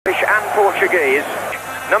Portuguese.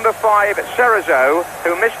 Number 5, Cerezo,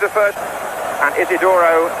 who missed the first, and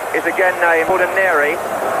Isidoro is again named Neri.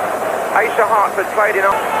 Asa Hartford played in.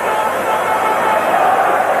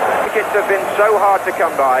 Wickets have been so hard to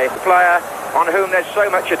come by. Player on whom there's so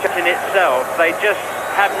much attention itself. They just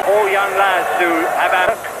have all young lads who have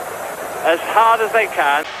worked as hard as they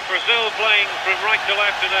can. Brazil playing from right to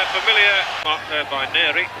left in their familiar mark there by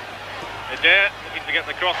Neri. Adair looking to get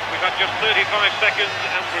the cross. We've had just 35 seconds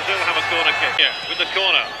and Brazil have a corner kick. Yeah, with the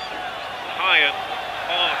corner. High and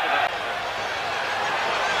far for that.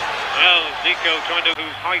 Well, Zico trying to,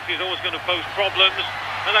 whose height is always going to pose problems.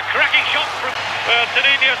 And a cracking shot from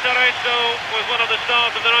Toninho Cerezo was one of the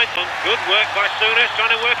stars of the night. Good work by Souness,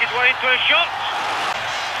 trying to work his way into a shot.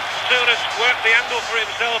 Souness worked the angle for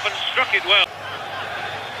himself and struck it well.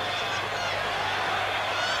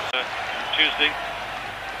 Tuesday.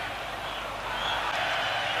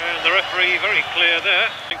 And the referee very clear there.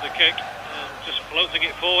 I think the kick, just floating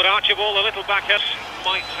it forward. Archibald, a little backhead,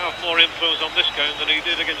 might have more influence on this game than he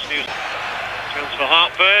did against New Zealand. Chance for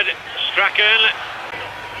Hartford, Strachan,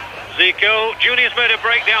 Zico. Junior's made a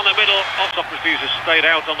break down the middle. Sócrates has stayed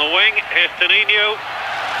out on the wing. Here's Toninho.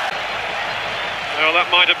 Well, that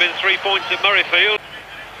might have been 3 points at Murrayfield,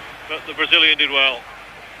 but the Brazilian did well.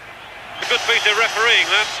 A good piece of refereeing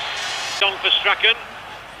that. On for Strachan.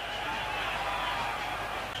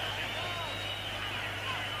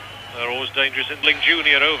 They're always dangerous in Ling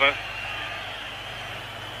Junior over.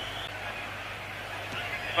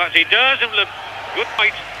 In fact, he does, and look good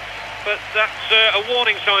fight. But that's a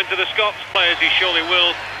warning sign to the Scots players, he surely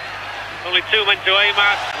will. Only 2 men to aim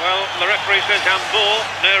at. Well, the referee says handball.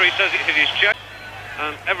 Neri says it hit his chest.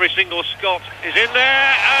 And every single Scot is in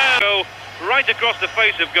there. Go right across the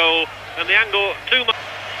face of goal. And the angle too much.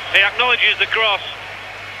 He acknowledges the cross.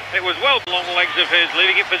 It was well long legs of his,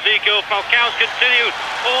 leaving it for Zico. Falcao's continued.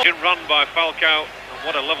 Run by Falcao. And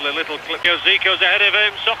what a lovely little clip. Zico's ahead of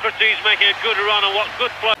him. Sócrates making a good run, and what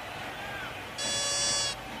good play.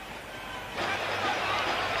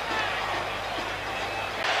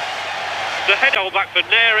 The head hold back for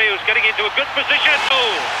Neri, who's getting into a good position.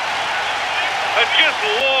 Oh! And just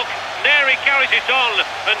walk. Neri carries it on,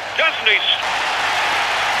 and doesn't he?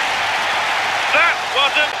 That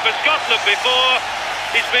wasn't for Scotland before.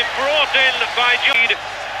 He's been brought in by Jude.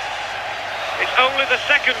 It's only the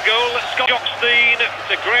second goal that Scott Jockstein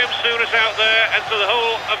to Graham Souness out there, and to the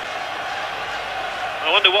whole of.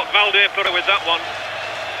 I wonder what Valdir put with that one.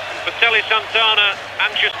 And for Telly Santana,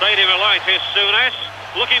 anxious stadium alight. Here's Souness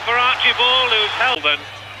looking for Archibald, who's held then.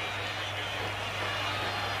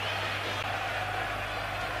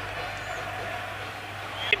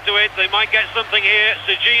 Into it, they might get something here.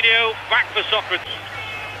 Serginho back for Sócrates.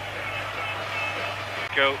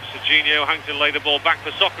 Serginho having to lay the ball back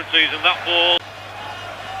for Sócrates, and that ball.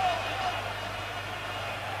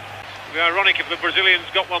 It'd be ironic if the Brazilians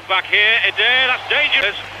got one back here. Adair, that's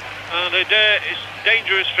dangerous. And Adair is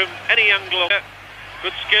dangerous from any angle.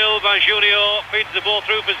 Good skill by Junior, feeds the ball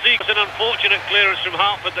through for Zico. It's an unfortunate clearance from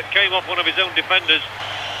Hartford that came off one of his own defenders.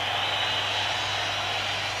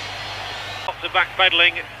 Lots of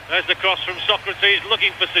backpedaling. There's the cross from Sócrates,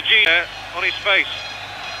 looking for Serginho on his face.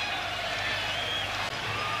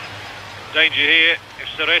 Danger here if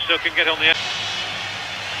Cerezo can get on the end.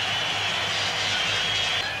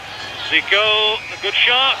 Zico, a good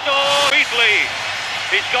shot. Oh, Beatley.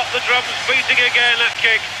 He's got the drums beating again. That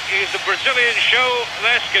kick. The Brazilians show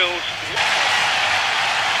their skills.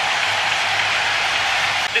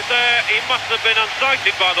 Sit there. He must have been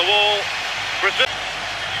unsighted by the wall. Brazil.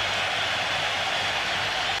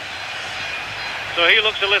 So he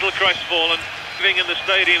looks a little crestfallen. Living in the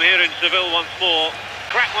stadium here in Seville once more.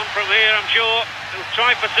 Crack one from here, I'm sure. He'll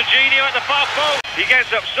try for Serginho at the far post. He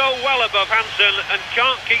gets up so well above Hansen and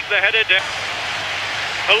can't keep the header down.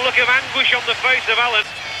 A look of anguish on the face of Allen.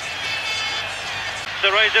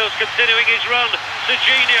 Cerezo's continuing his run.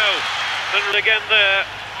 Serginho. And again there,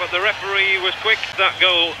 but the referee was quick. That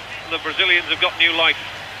goal, the Brazilians have got new life.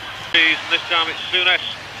 And this time it's Souness.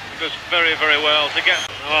 Goes very, very well to get.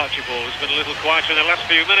 Archibald has been a little quieter in the last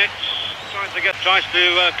few minutes. Tries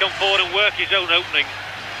to come forward and work his own opening.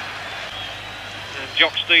 And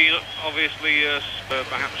Jockstein obviously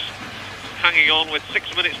perhaps hanging on with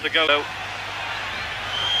 6 minutes to go.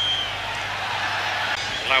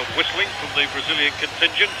 Loud whistling from the Brazilian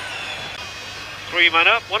contingent. 3 men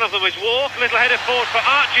up, one of them is Walk, little header forward for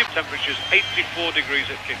Archie. Temperatures 84 degrees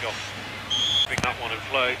at kick-off. Bring that one in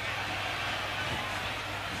play.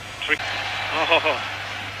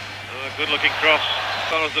 Good looking cross as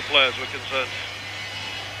far as the players were concerned.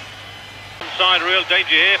 Inside, real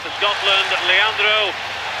danger here for Scotland.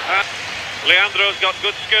 Leandro's got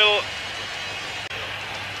good skill.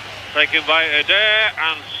 Taken by Adair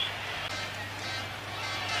and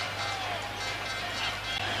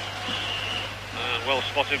well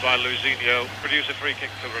spotted by Luizinho. Produce a free kick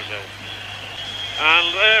for Brazil.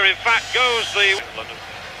 And there in fact goes the London.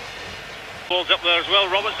 Ball's up there as well.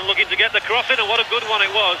 Robertson looking to get the cross in, and what a good one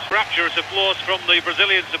it was. Rapturous applause from the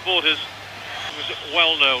Brazilian supporters. It was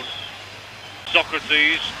well known.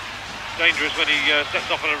 Sócrates, dangerous when he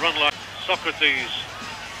sets off on a run like Sócrates.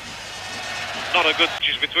 Not a good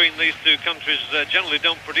matches between these two countries. Generally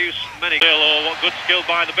don't produce many. Oh, what good skill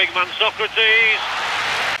by the big man Sócrates.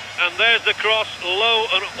 And there's the cross, low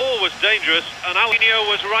and always dangerous. And Dalglish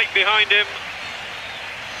was right behind him.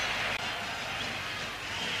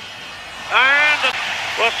 And,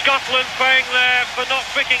 well, Scotland paying there for not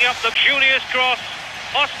picking up the Junior's cross.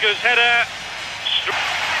 Oscar's header.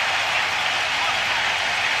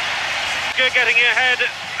 Getting ahead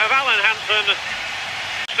of Alan Hansen.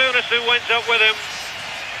 Sócrates who went up with him.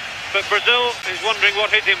 But Brazil is wondering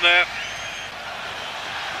what hit him there.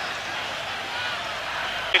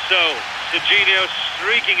 So, Zico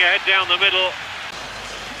streaking ahead down the middle.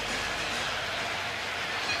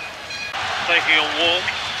 Taking on Walk.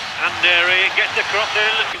 And Neri gets the cross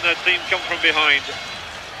in. Their team come from behind.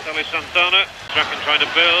 Tele Santana. Strachan trying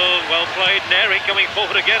to build. Well played. Neri coming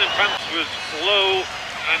forward again, and Pants was low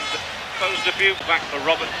and posed a few. Back for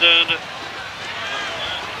Robertson.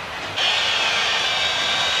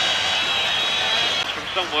 From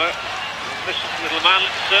somewhere. This little man,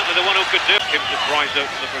 certainly the one who could do him to prise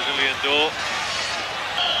open the Brazilian door.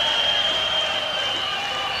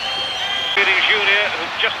 Junior, who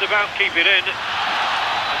just about keep it in.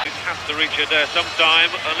 Has to reach it there sometime,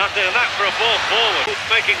 and that's it, and that for a ball forward,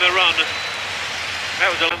 making the run. That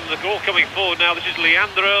was the goal coming forward now. This is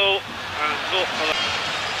Leandro, and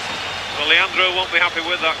well, Leandro won't be happy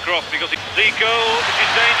with that cross because it's Zico. This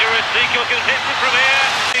is dangerous. Zico can hit it from here.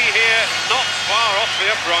 See here, not far off the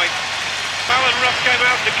upright. Alan Ruff came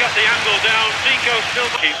out to cut the angle down. Zico still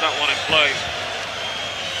keeps that one in play.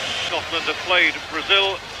 Scotland have played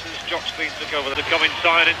Brazil since Jockstein took over. To come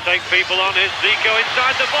inside and take people on is Zico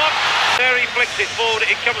inside the box. There he flicks it forward.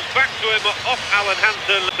 It comes back to him off Alan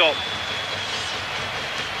Hansen. Top.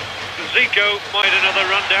 Zico made another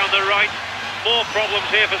run down the right. More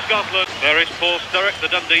problems here for Scotland. There is Paul Sturrock,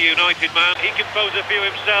 the Dundee United man. He can pose a few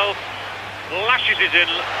himself. Lashes it in.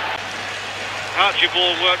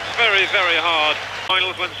 Archibald worked very, very hard.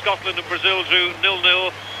 Finals when Scotland and Brazil drew 0-0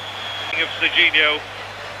 of Zico.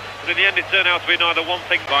 But in the end it turned out to be neither one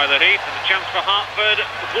thing. By the Heath, and a chance for Hartford.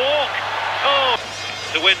 Walk! Oh!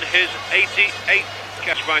 To win his 88th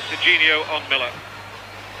catch by Zico on Miller.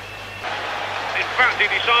 In fact, he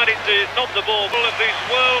decided to knob the ball. One of these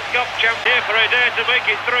World Cup champs here for Adair to make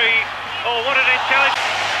it 3. Oh, what an intelligent...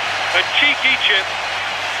 A cheeky chip.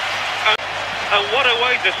 And what a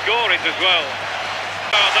way to score it as well.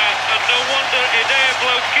 Oh, that, and no wonder Adair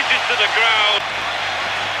blows kisses to the crowd.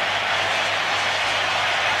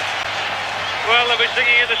 Well, they'll be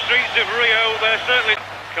singing in the streets of Rio. They're certainly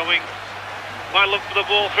coming. Might look for the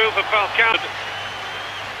ball through for Falcao.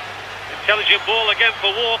 Intelligent ball again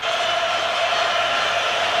for Walk.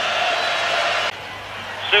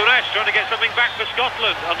 Souness trying to get something back for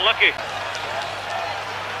Scotland. Unlucky.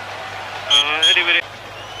 Any minute.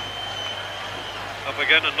 Up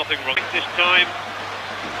again and nothing wrong this time.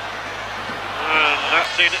 And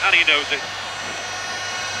that's in, and he knows it.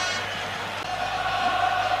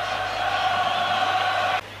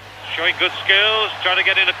 Showing good skills, trying to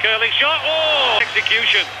get in a curling shot. Oh!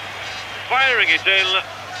 Execution. Firing it in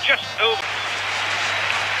just over.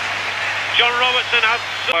 John Robertson has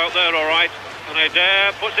out there, all right. And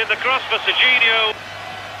Adair puts in the cross for Zico.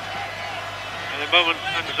 And a moment,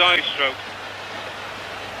 anxiety stroke.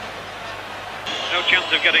 No chance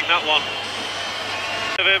of getting that one.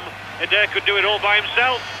 Of him, Adair could do it all by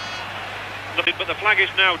himself. But the flag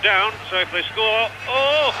is now down, so if they score...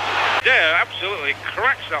 Oh! Adair absolutely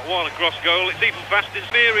cracks that one across goal. It's even faster.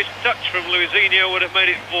 Merest touch from Luizinho would have made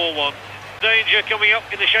it 4-1. Danger coming up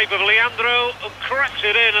in the shape of Leandro, who cracks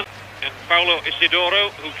it in. And Paulo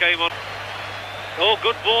Isidoro, who came on. Oh,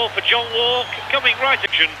 good ball for John Walk, coming right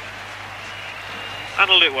action.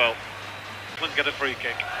 Handled it well. Couldn't get a free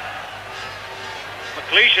kick.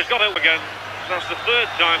 McLeish has got it again. So that's the third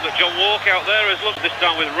time that John Walk out there has looked. This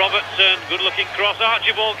time with Robertson. Good-looking cross.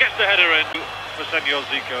 Archibald gets the header in for Senor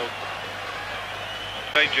Zico.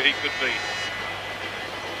 Danger he could be.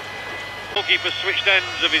 Goalkeeper switched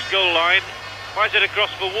ends of his goal line. Fires it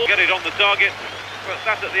across for Walk. Get it on the target. But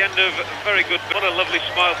that's at the end of a very good... What a lovely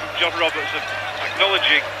smile from John Robertson.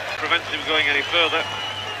 Acknowledging prevents him going any further.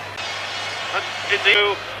 And in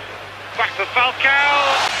the... Back for Falcao.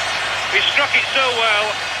 He struck it so well.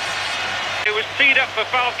 It was teed up for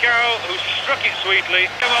Falcao, who struck it sweetly.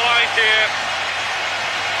 Come alight here.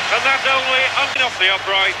 And that's only off the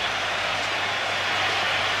upright.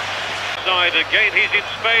 Side again, he's in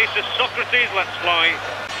space as Sócrates lets fly.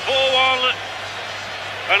 4-1.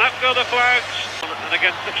 And up go the flags. And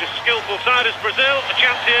against such a skillful side as Brazil, a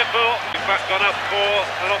chance here for, in fact, gone up for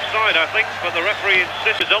an offside, I think, but the referee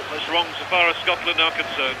insists resultless wrong so far as Scotland are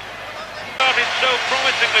concerned. Started so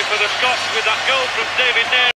promisingly for the Scots with that goal from David Nair.